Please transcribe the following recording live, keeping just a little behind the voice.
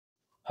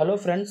Hello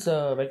friends,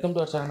 welcome to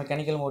our channel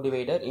Mechanical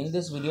Motivator. In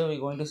this video, we are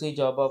going to see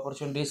job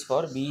opportunities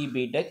for BE,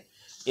 BTech,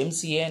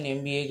 MCA and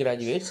MBA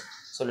graduates.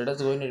 So let us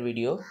go into the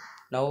video.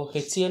 Now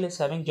HCL is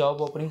having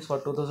job openings for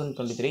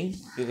 2023.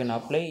 You can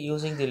apply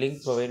using the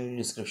link provided in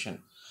the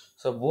description.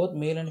 So both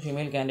male and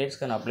female candidates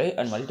can apply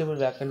and multiple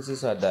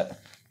vacancies are there.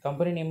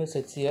 Company name is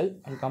HCL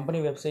and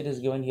company website is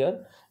given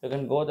here. You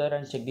can go there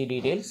and check the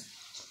details.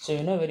 So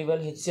you know very well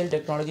HCL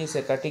Technologies is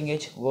a cutting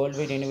edge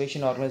worldwide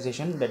innovation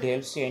organization that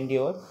helps to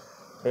endure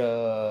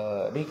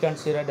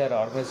reconsider their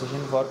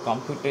organization for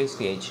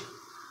computerized age.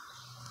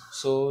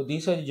 So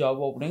these are the job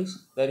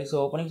openings. There is an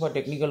opening for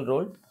technical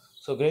role.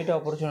 So great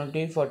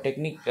opportunity for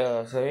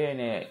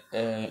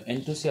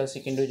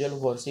enthusiastic individual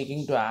who are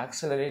seeking to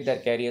accelerate their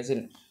careers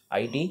in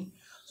IT.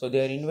 So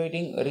they are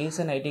inviting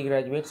recent IT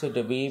graduates with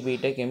BE,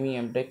 BTech, ME,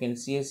 MTech in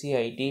CSE,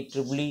 IT,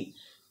 EEE,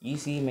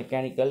 EC,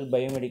 Mechanical,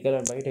 Biomedical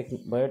and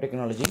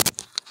Biotechnology.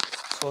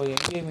 So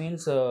MBA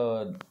means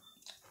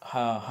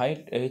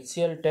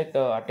HCL Tech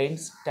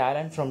attains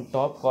talent from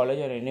top college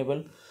and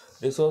enable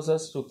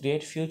resources to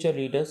create future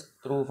leaders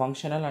through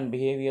functional and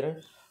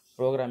behavioral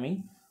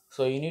programming.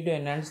 So you need to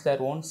enhance their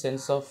own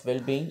sense of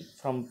well-being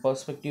from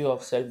perspective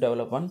of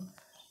self-development,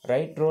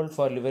 right role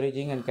for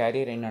leveraging and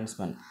career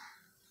enhancement.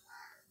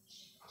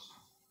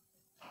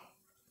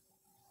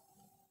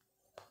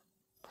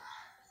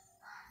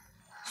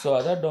 So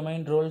other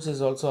domain roles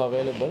is also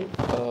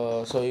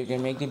available. So you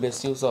can make the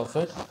best use of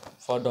it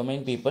for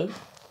domain people.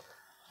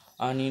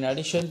 And in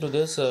addition to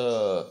this,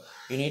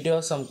 you need to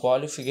have some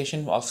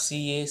qualification of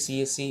CA,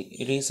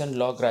 CSC, recent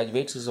law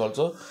graduates is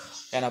also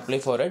can apply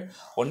for it.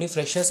 Only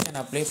freshers can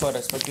apply for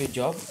respective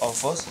job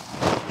offers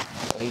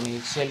in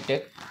HCL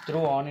Tech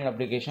through online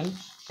application.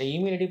 The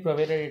email ID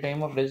provided at the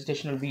time of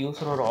registration will be used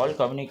for all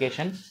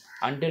communication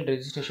until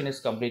registration is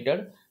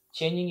completed.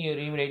 Changing your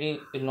email ID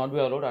will not be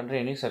allowed under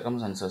any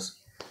circumstances.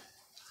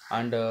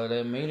 And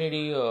the mail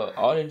ID,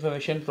 all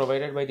information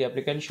provided by the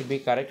applicant should be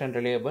correct and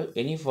reliable.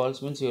 Any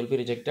false means you will be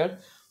rejected.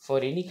 For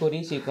any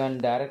queries, you can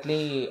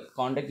directly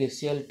contact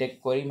HCL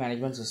Tech Query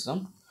Management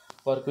System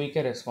for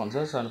quicker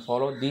responses and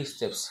follow these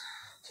steps.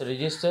 So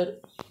register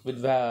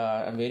with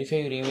and verify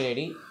your email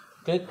ID.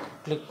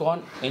 Click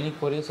on any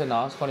queries and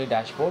ask on the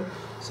dashboard.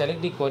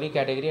 Select the query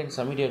category and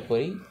submit your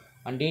query.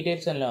 And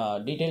details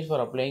for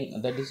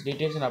applying, that is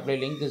details and apply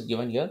link is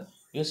given here.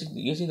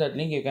 Using that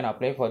link, you can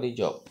apply for the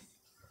job.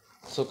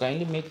 So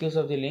kindly make use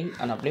of the link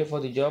and apply for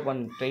the job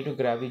and try to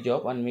grab the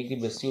job and make the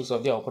best use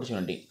of the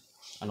opportunity.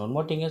 And one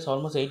more thing is,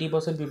 almost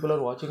 80% people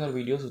are watching our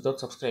videos without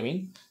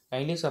subscribing.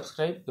 Kindly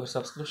subscribe. Your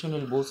subscription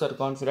will boost our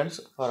confidence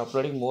for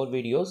uploading more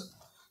videos.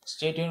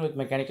 Stay tuned with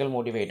Mechanical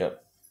Motivator.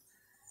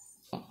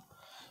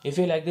 If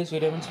you like this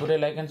video, means put a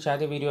like and share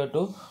the video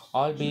to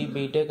all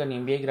BTech and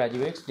MBA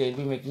graduates. They will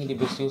be making the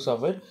best use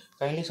of it.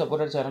 Kindly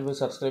support our channel by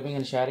subscribing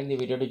and sharing the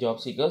video to job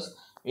seekers.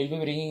 We will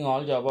be bringing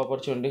all job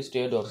opportunities to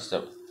your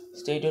doorstep.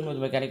 Stay tuned with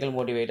Mechanical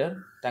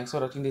Motivator. Thanks for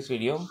watching this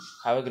video.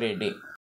 Have a great day.